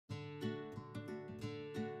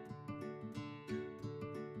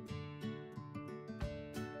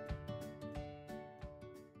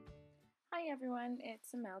everyone,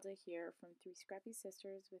 it's Imelda here from Three Scrappy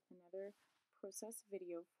Sisters with another process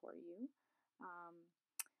video for you.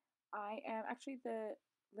 I am actually the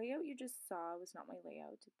layout you just saw was not my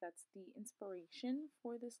layout. That's the inspiration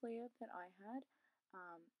for this layout that I had.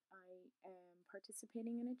 I am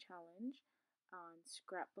participating in a challenge on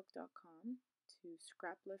scrapbook.com to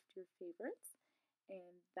scraplift your favorites,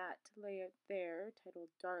 and that layout there,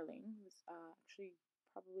 titled Darling, was actually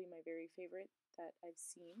probably my very favorite that I've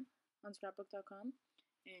seen on scrapbook.com,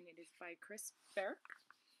 and it is by Chris Berk.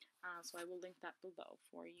 So I will link that below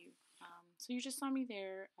for you. So you just saw me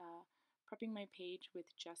there prepping my page with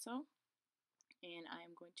gesso, and I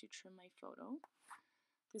am going to trim my photo.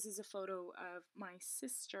 This is a photo of my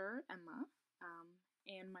sister Emma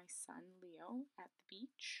and my son Leo at the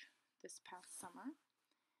beach this past summer,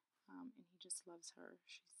 and he just loves her.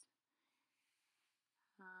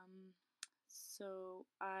 So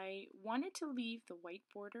I wanted to leave the white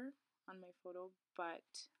border on my photo, but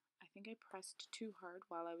I think I pressed too hard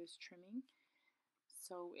while I was trimming,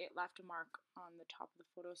 so it left a mark on the top of the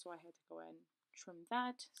photo, so I had to go ahead and trim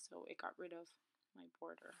that, so it got rid of my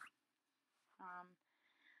border.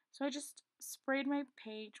 So I just sprayed my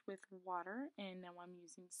page with water, and now I'm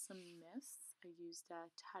using some mists. I used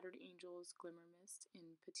Tattered Angels Glimmer Mist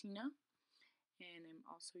in Patina, and I'm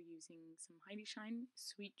also using some Heidi Shine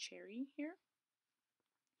Sweet Cherry here.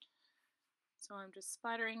 So I'm just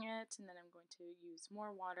splattering it, and then I'm going to use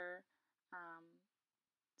more water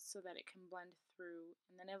so that it can blend through.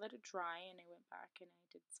 And then I let it dry, and I went back and I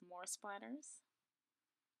did some more splatters.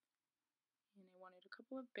 And I wanted a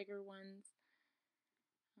couple of bigger ones.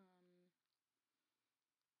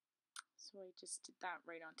 So I just did that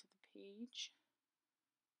right onto the page.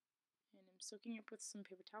 And I'm soaking it with some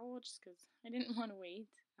paper towel just because I didn't want to wait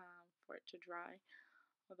for it to dry.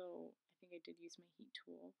 Although I think I did use my heat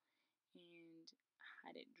tool and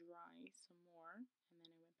had it dry some more, and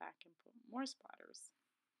then I went back and put more splatters.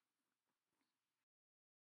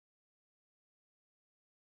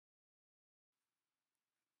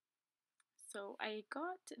 So I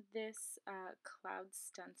got this cloud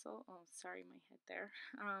stencil. Oh, sorry, my head there.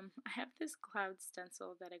 I have this cloud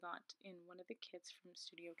stencil that I got in one of the kits from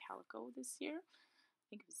Studio Calico this year. I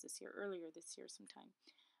think it was this year, earlier this year sometime.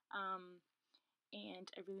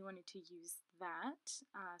 And I really wanted to use that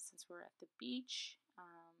since we're at the beach.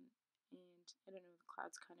 And I don't know, the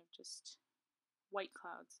clouds kind of just white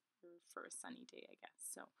clouds for a sunny day, I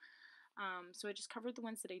guess. So I just covered the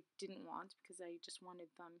ones that I didn't want because I just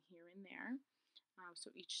wanted them here and there.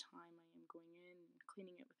 So each time I am going in and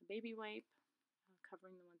cleaning it with a baby wipe,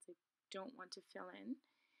 covering the ones I don't want to fill in,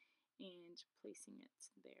 and placing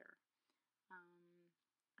it there.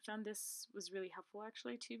 I found this was really helpful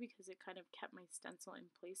actually too, because it kind of kept my stencil in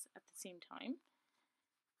place at the same time.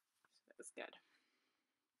 So that was good.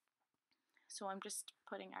 So I'm just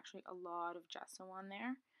putting actually a lot of gesso on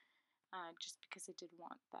there, just because I did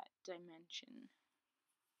want that dimension.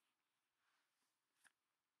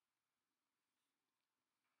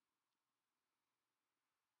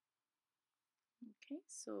 Okay,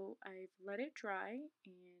 so I've let it dry,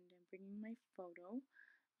 and I'm bringing my photo,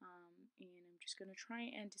 and I'm just going to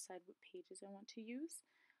try and decide what pages I want to use.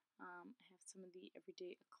 I have some of the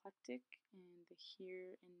Everyday Eclectic and the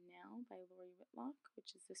Here and Now by Lori Whitlock,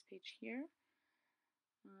 which is this page here,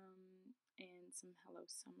 and some Hello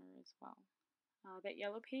Summer as well. That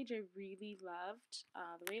yellow page I really loved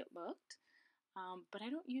the way it looked, but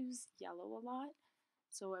I don't use yellow a lot,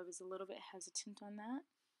 so I was a little bit hesitant on that.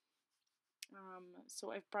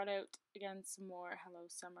 So I've brought out again some more Hello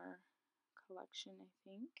Summer collection, I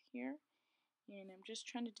think, here, and I'm just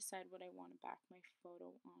trying to decide what I want to back my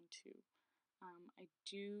photo onto. I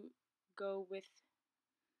do go with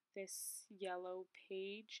this yellow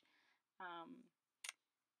page.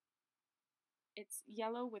 It's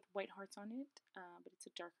yellow with white hearts on it, but it's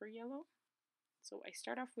a darker yellow. So I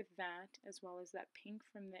start off with that, as well as that pink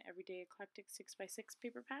from the Everyday Eclectic 6x6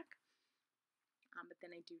 paper pack. But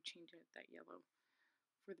then I do change out that yellow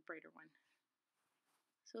for the brighter one.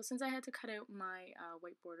 So since I had to cut out my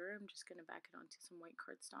white border, I'm just going to back it onto some white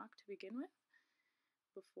cardstock to begin with,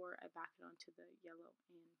 before I back it onto the yellow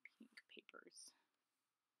and pink papers.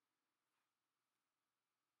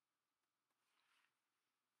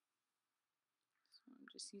 So I'm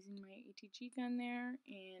just using my ATG gun there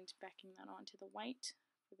and backing that onto the white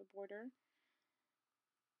for the border.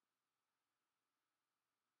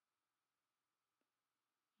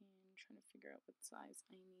 And trying to figure out what size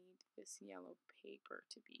I need this yellow paper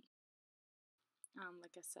to be.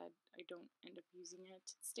 Like I said, I don't end up using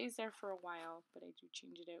it. It stays there for a while, but I do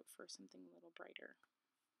change it out for something a little brighter.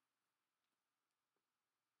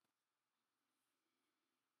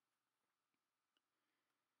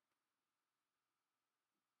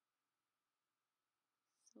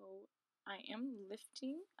 I am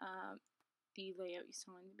lifting the layout you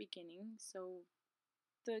saw in the beginning, so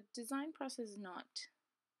the design process is not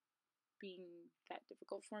being that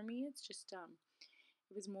difficult for me. It's just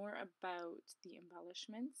it was more about the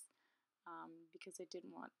embellishments because I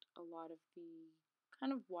didn't want a lot of the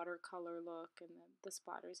kind of watercolor look and the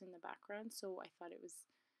splatters in the background, so I thought it was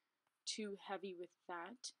too heavy with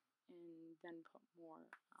that, and then put more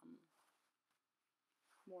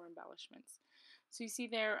embellishments. So you see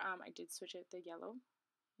there, I did switch out the yellow,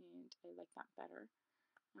 and I like that better.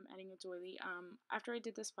 I'm adding a doily. After I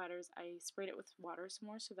did the splatters, I sprayed it with water some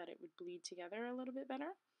more so that it would bleed together a little bit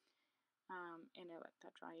better. And I let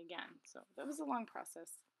that dry again. So that was a long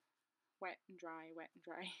process. Wet and dry, wet and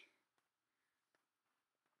dry.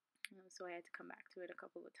 So I had to come back to it a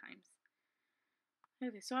couple of times.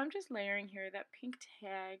 Okay, so I'm just layering here. That pink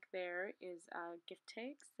tag there is gift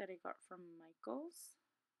tags that I got from Michaels.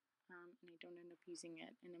 And I don't end up using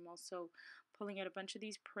it. And I'm also pulling out a bunch of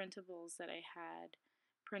these printables that I had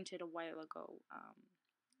printed a while ago.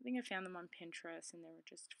 I think I found them on Pinterest and they were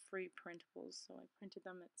just free printables, so I printed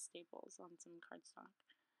them at Staples on some cardstock.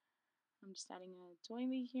 I'm just adding a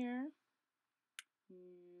doily here,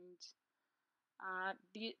 and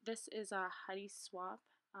this is a Heidi Swapp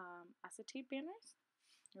acetate banners.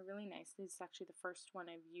 They're really nice. This is actually the first one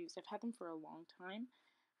I've used. I've had them for a long time,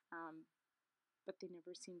 but they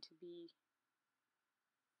never seem to be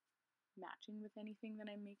matching with anything that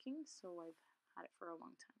I'm making, so I've had it for a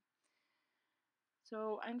long time.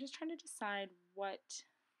 So I'm just trying to decide what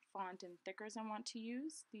font and thickers I want to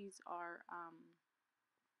use. These are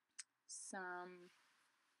some,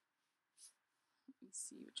 let me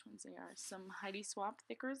see which ones they are. Some Heidi Swapp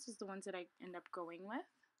thickers is the ones that I end up going with.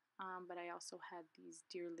 But I also had these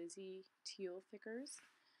Dear Lizzy teal thickers,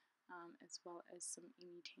 as well as some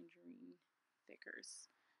Amy Tangerine thickers.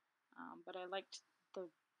 But I liked the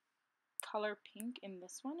color pink in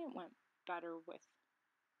this one. It went better with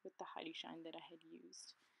the Heidi Shine that I had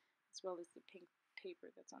used, as well as the pink paper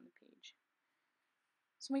that's on the page.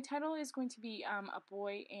 So my title is going to be A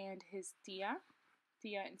Boy and His Tia.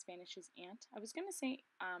 Tia in Spanish is aunt. I was going to say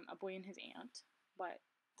A Boy and His Aunt, but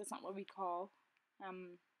that's not what we call,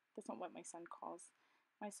 that's not what my son calls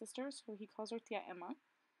my sister, so he calls her Tia Emma.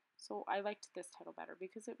 So I liked this title better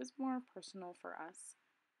because it was more personal for us.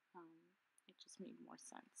 It just made more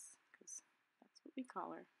sense because that's what we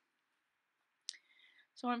call her.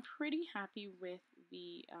 So I'm pretty happy with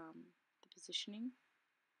the positioning.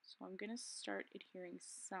 So I'm going to start adhering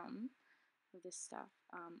some of this stuff.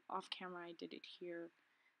 Off camera I did adhere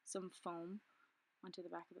some foam onto the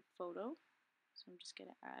back of the photo. So I'm just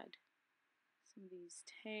going to add some of these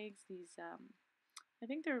tags. These I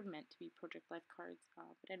think they're meant to be Project Life cards,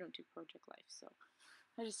 but I don't do Project Life, so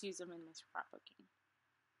I just use them in my scrapbooking.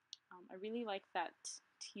 I really like that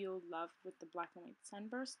teal love with the black and white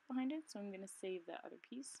sunburst behind it, so I'm going to save the other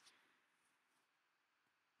piece.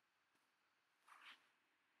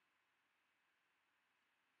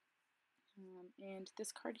 And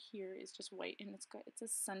this card here is just white, and it's a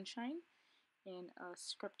sunshine in a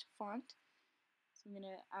script font. So I'm going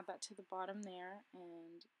to add that to the bottom there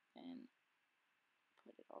and then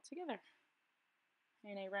put it all together.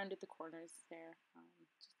 And I rounded the corners there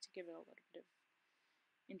just to give it a little bit of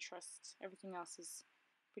interest. Everything else is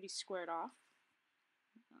pretty squared off.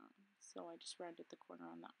 So I just rounded the corner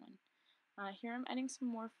on that one. Here I'm adding some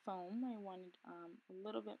more foam. I wanted a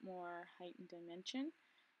little bit more height and dimension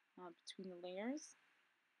between the layers.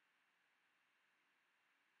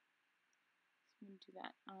 So I'm going to do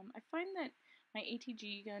that. I find that my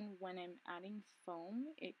ATG gun, when I'm adding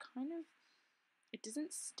foam, it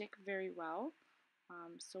doesn't stick very well.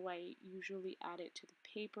 So I usually add it to the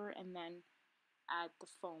paper and then add the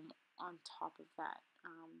foam on top of that.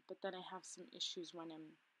 But then I have some issues when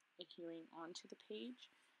I'm adhering onto the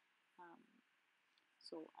page.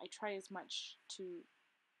 So I try as much to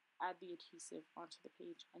add the adhesive onto the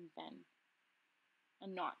page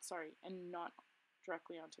and not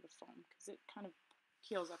directly onto the foam, because it kind of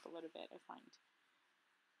peels up a little bit, I find.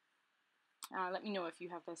 Let me know if you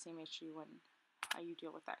have the same issue when you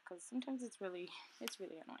deal with that, because sometimes it's really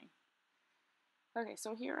annoying. Okay,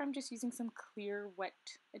 so here I'm just using some clear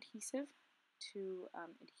wet adhesive to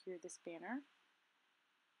adhere this banner.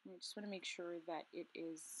 And I just want to make sure that it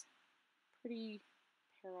is pretty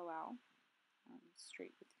parallel,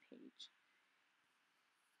 straight with the page.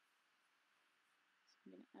 So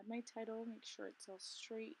I'm going to add my title, make sure it's all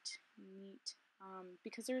straight, neat.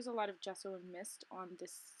 Because there's a lot of gesso and mist on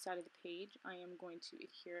this side of the page, I am going to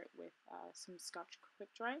adhere it with some Scotch Quick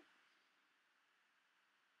Dry.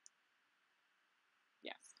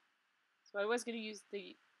 Yes. So I was going to use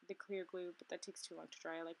the the clear glue, but that takes too long to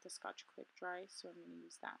dry. I like the Scotch Quick Dry, so I'm going to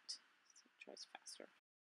use that so it dries faster.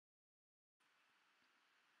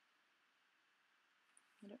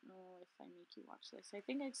 I don't know if I make you watch this. I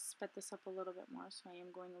think I sped this up a little bit more, so I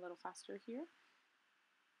am going a little faster here.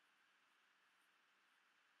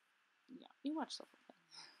 Yeah, you watch the whole thing.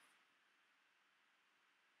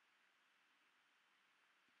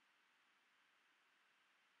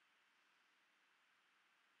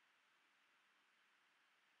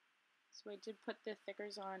 So I did put the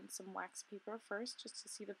thickers on some wax paper first, just to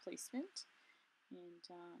see the placement, and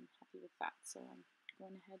I'm happy with that. So I'm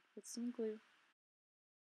going ahead with some glue.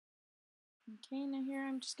 Okay, now here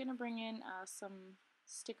I'm just going to bring in some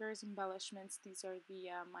stickers, embellishments. These are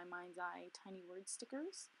the My Mind's Eye Tiny Word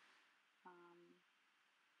stickers.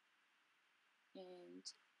 And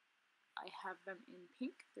I have them in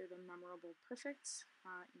pink. They're the Memorable Perfect.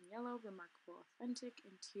 In yellow, Remarkable Authentic.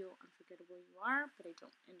 In teal, Unforgettable You Are, but I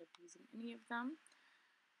don't end up using any of them.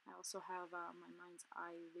 I also have My Mind's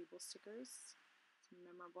Eye label stickers, some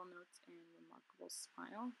Memorable Notes, and Remarkable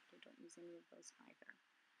Smile. I don't use any of those either.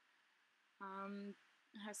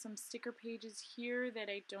 It has some sticker pages here that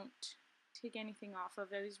I don't take anything off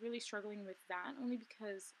of. I was really struggling with that, only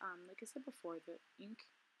because, like I said before, the ink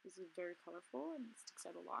is very colorful and it sticks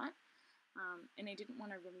out a lot. And I didn't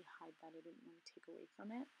want to really hide that. I didn't want to take away from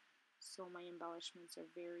it. So my embellishments are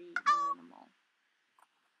very minimal.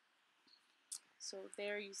 So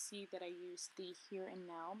there you see that I used the Here and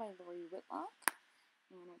Now by Lori Whitlock.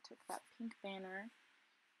 And I took that pink banner,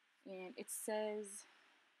 and it says,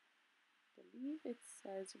 I believe it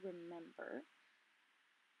says Remember.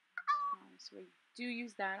 So I do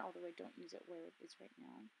use that, although I don't use it where it is right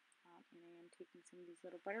now. And I am taking some of these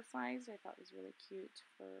little butterflies I thought was really cute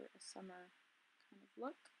for a summer kind of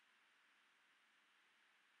look.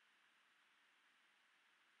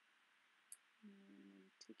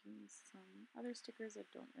 And taking some other stickers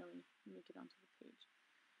that don't really make it onto the page.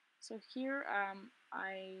 So here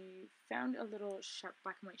I found a little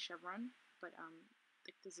black and white chevron, but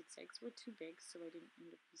like the zigzags were too big, so I didn't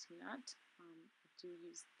end up using that. I do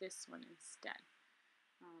use this one instead.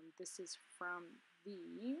 This is from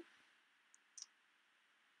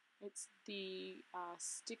it's the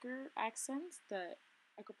sticker accents, the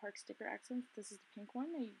Echo Park sticker accents. This is the pink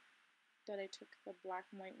one that I took the black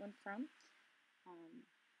and white one from.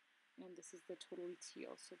 And this is the Totally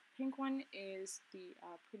Teal. So the pink one is the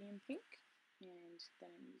Pretty in Pink, and then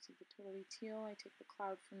I'm using the Totally Teal. I take the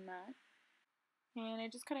cloud from that, and I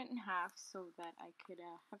just cut it in half so that I could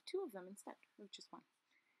have two of them instead of just one.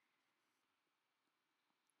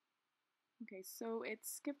 Okay, so it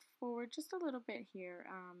skipped forward just a little bit here.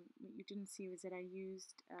 What you didn't see was that I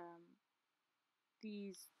used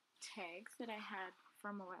these tags that I had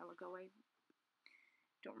from a while ago. I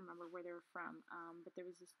don't remember where they were from, but there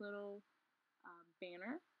was this little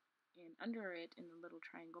banner, and under it, in the little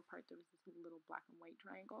triangle part, there was this little black and white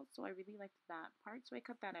triangle. So I really liked that part, so I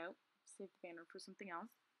cut that out, saved the banner for something else,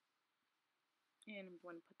 and I'm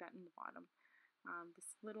going to put that in the bottom.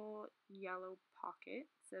 This little yellow pocket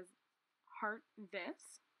says Heart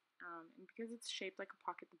This, and because it's shaped like a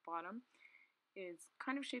pocket, the bottom is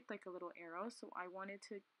kind of shaped like a little arrow, so I wanted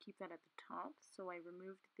to keep that at the top, so I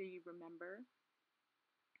removed the Remember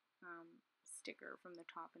sticker from the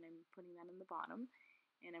top, and I'm putting that in the bottom,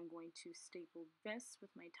 and I'm going to staple this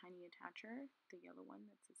with my tiny attacher, the yellow one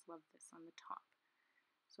that says Love This, on the top.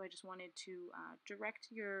 So I just wanted to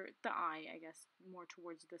direct the eye, I guess, more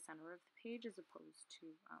towards the center of the page as opposed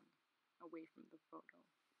to away from the photo.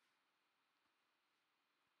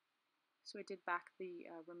 So I did back the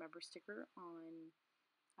Remember sticker on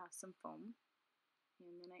some foam,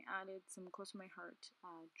 and then I added some Close to My Heart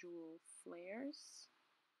jewel flares.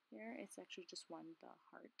 There, it's actually just one, the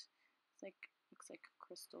heart. It's like, looks like a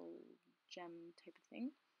crystal gem type of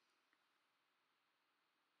thing.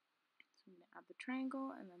 So I'm going to add the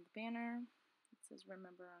triangle and then the banner. It says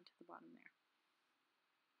Remember onto the bottom there.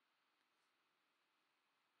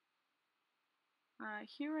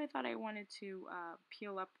 Here I thought I wanted to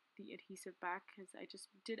peel up the adhesive back, because I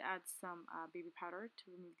just did add some baby powder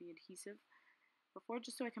to remove the adhesive before,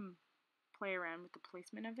 just so I can play around with the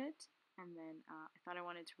placement of it. And then I thought I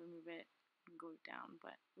wanted to remove it and glue it down,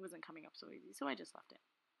 but it wasn't coming up so easy, so I just left it.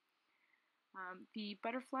 The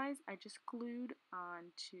butterflies I just glued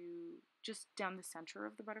onto just down the center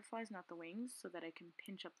of the butterflies, not the wings, so that I can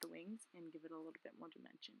pinch up the wings and give it a little bit more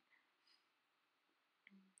dimension.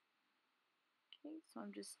 Okay, so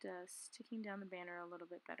I'm just sticking down the banner a little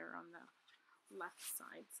bit better on the left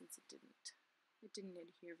side, since it didn't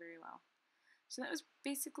adhere very well. So that was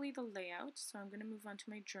basically the layout. So I'm going to move on to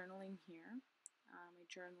my journaling here. My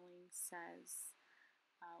journaling says,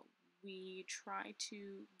 Uh, we try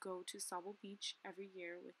to go to Sauble Beach every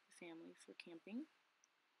year with the family for camping.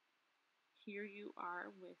 Here you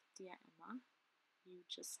are with Tia Emma. You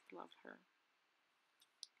just love her.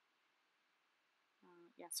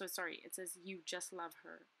 Yeah, so sorry, it says you just love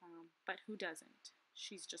her, but who doesn't?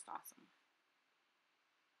 She's just awesome.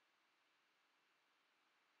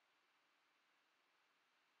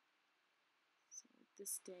 So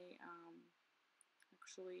this day,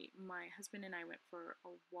 actually, my husband and I went for a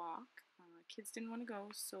walk. Kids didn't want to go,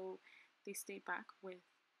 so they stayed back with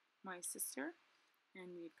my sister,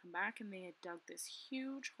 and we had come back and they had dug this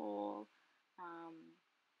huge hole.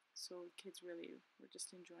 So kids really were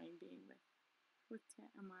just enjoying being with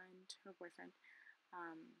Emma and her boyfriend.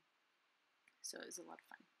 So it was a lot of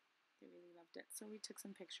fun. They really loved it. So we took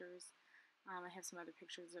some pictures. I have some other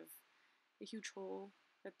pictures of the huge hole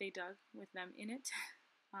that they dug with them in it.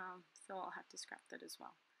 So I'll have to scrap that as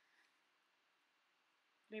well.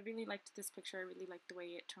 But I really liked this picture. I really liked the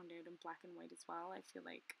way it turned out in black and white as well. I feel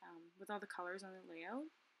like with all the colors on the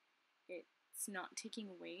layout, it's not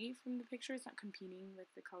taking away from the picture. It's not competing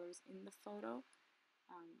with the colors in the photo.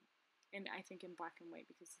 And I think in black and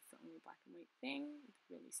white, because it's the only black and white thing, it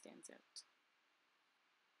really stands out.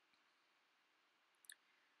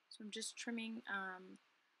 So I'm just trimming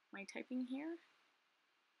my typing here,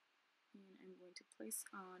 and I'm going to place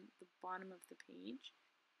on the bottom of the page.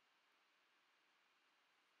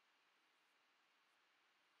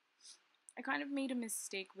 I kind of made a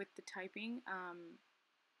mistake with the typing.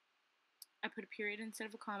 I put a period instead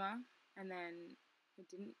of a comma, and then I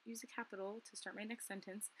didn't use a capital to start my next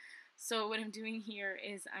sentence. So what I'm doing here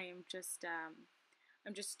is I'm just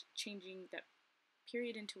changing that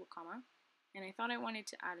period into a comma, and I thought I wanted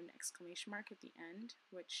to add an exclamation mark at the end,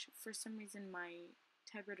 which for some reason my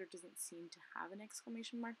typewriter doesn't seem to have an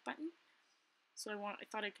exclamation mark button. So I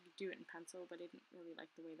thought I could do it in pencil, but I didn't really like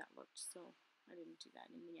the way that looked, so I didn't do that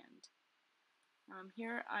in the end.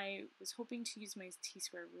 Here I was hoping to use my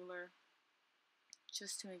T-square ruler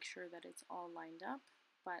just to make sure that it's all lined up,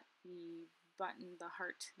 but the button, the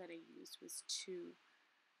heart that I used was too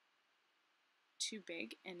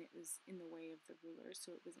big, and it was in the way of the ruler,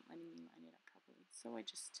 so it wasn't letting me line it up properly. So I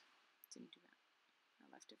just didn't do that.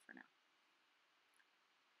 I left it for now.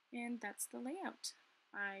 And that's the layout.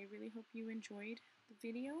 I really hope you enjoyed the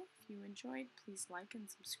video. If you enjoyed, please like and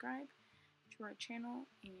subscribe to our channel,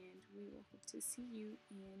 and we will hope to see you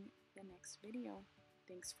in the next video.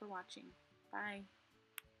 Thanks for watching. Bye.